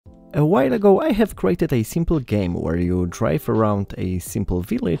A while ago I have created a simple game where you drive around a simple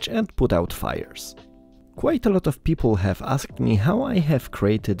village and put out fires. Quite a lot of people have asked me how I have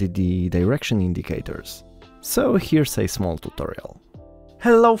created the direction indicators. So here's a small tutorial.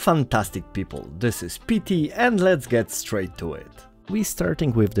 Hello fantastic people, this is PT and let's get straight to it. We're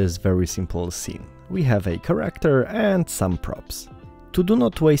starting with this very simple scene. We have a character and some props. To do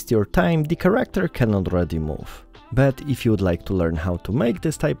not waste your time, the character can already move. But if you would like to learn how to make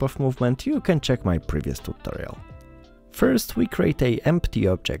this type of movement, you can check my previous tutorial. First, we create an empty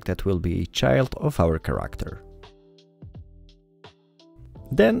object that will be a child of our character.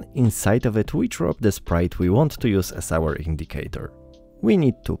 Then, inside of it, we drop the sprite we want to use as our indicator. We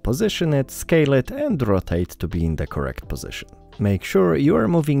need to position it, scale it, and rotate to be in the correct position. Make sure you are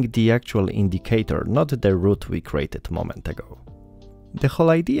moving the actual indicator, not the root we created a moment ago. The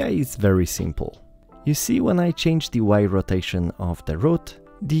whole idea is very simple. You see, when I change the Y rotation of the root,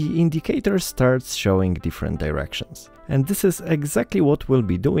 the indicator starts showing different directions. And this is exactly what we'll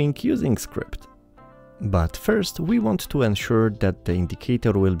be doing using script. But first, we want to ensure that the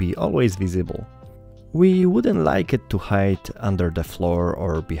indicator will be always visible. We wouldn't like it to hide under the floor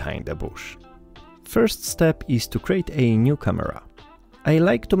or behind a bush. First step is to create a new camera. I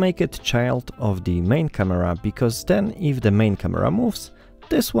like to make it child of the main camera because then if the main camera moves,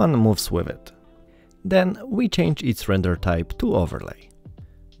 this one moves with it. Then we change its render type to overlay.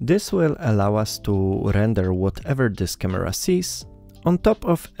 This will allow us to render whatever this camera sees on top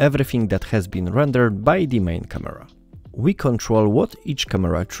of everything that has been rendered by the main camera. We control what each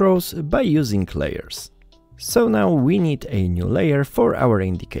camera draws by using layers. So now we need a new layer for our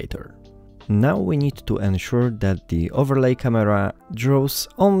indicator. Now we need to ensure that the overlay camera draws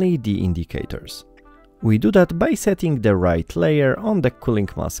only the indicators. We do that by setting the right layer on the cooling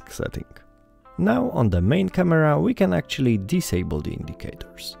mask setting. Now on the main camera we can actually disable the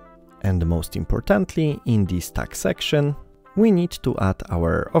indicators. And most importantly, in the stack section, we need to add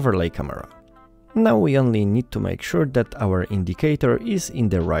our overlay camera. Now we only need to make sure that our indicator is in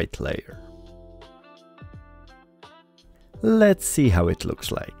the right layer. Let's see how it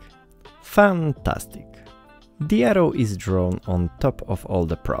looks like. Fantastic! The arrow is drawn on top of all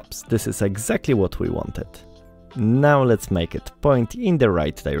the props. This is exactly what we wanted. Now let's make it point in the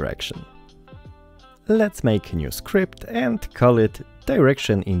right direction. Let's make a new script and call it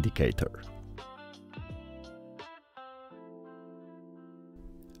direction indicator.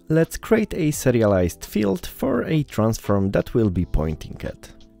 Let's create a serialized field for a transform that we'll be pointing at.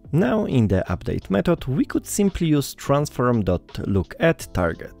 Now in the update method we could simply use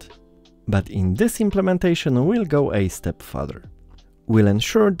transform.lookAtTarget. But in this implementation we'll go a step further. We'll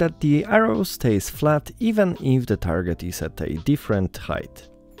ensure that the arrow stays flat even if the target is at a different height.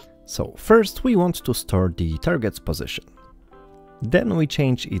 So first we want to store the target's position. Then we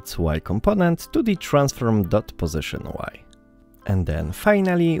change its Y component to the transform.positionY. And then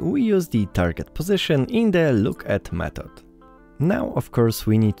finally we use the target position in the lookAt method. Now of course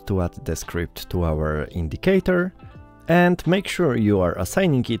we need to add the script to our indicator and make sure you are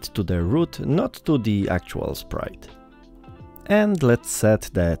assigning it to the root, not to the actual sprite. And let's set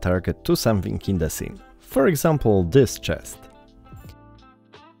the target to something in the scene. For example, this chest.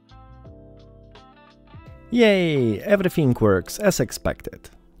 Yay! Everything works as expected.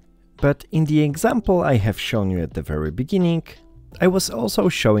 But in the example I have shown you at the very beginning, I was also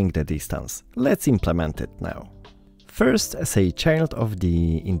showing the distance. Let's implement it now. First, as a child of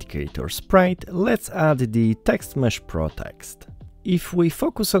the indicator sprite, let's add the Text Mesh Pro text. If we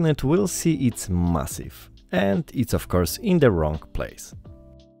focus on it, we'll see it's massive, and it's of course in the wrong place.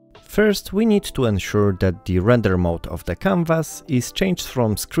 First, we need to ensure that the render mode of the canvas is changed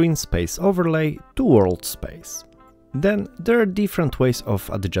from screen space overlay to world space. Then there are different ways of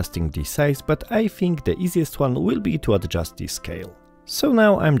adjusting the size, but I think the easiest one will be to adjust the scale. So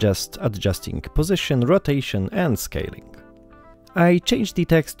now I'm just adjusting position, rotation and scaling. I change the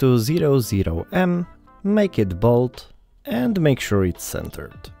text to 00M, make it bold and make sure it's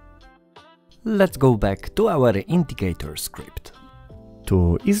centered. Let's go back to our indicator script.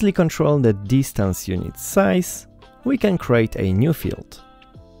 To easily control the distance unit size, we can create a new field.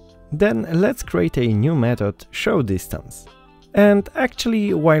 Then let's create a new method showDistance. And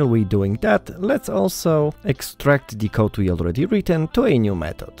actually, while we're doing that, let's also extract the code we already written to a new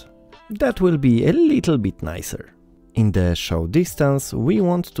method. That will be a little bit nicer. In the showDistance, we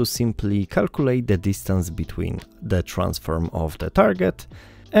want to simply calculate the distance between the transform of the target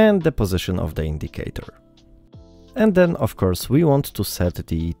and the position of the indicator. And then, of course, we want to set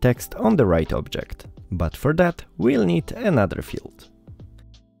the text on the right object. But for that, we'll need another field.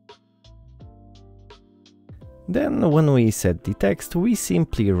 Then when we set the text, we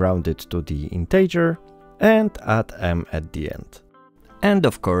simply round it to the integer and add m at the end. And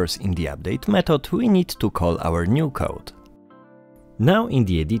of course, in the update method, we need to call our new code. Now in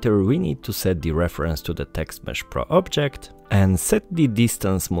the editor, we need to set the reference to the TextMesh Pro object and set the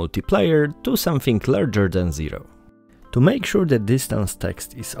distance multiplier to something larger than 0. To make sure the distance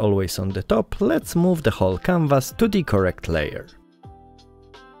text is always on the top, let's move the whole canvas to the correct layer.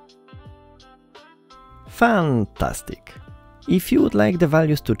 Fantastic! If you would like the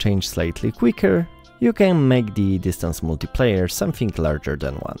values to change slightly quicker, you can make the distance multiplier something larger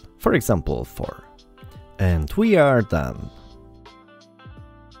than 1, for example 4. And we are done!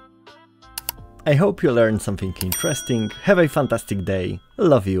 I hope you learned something interesting, have a fantastic day,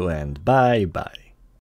 love you and bye bye!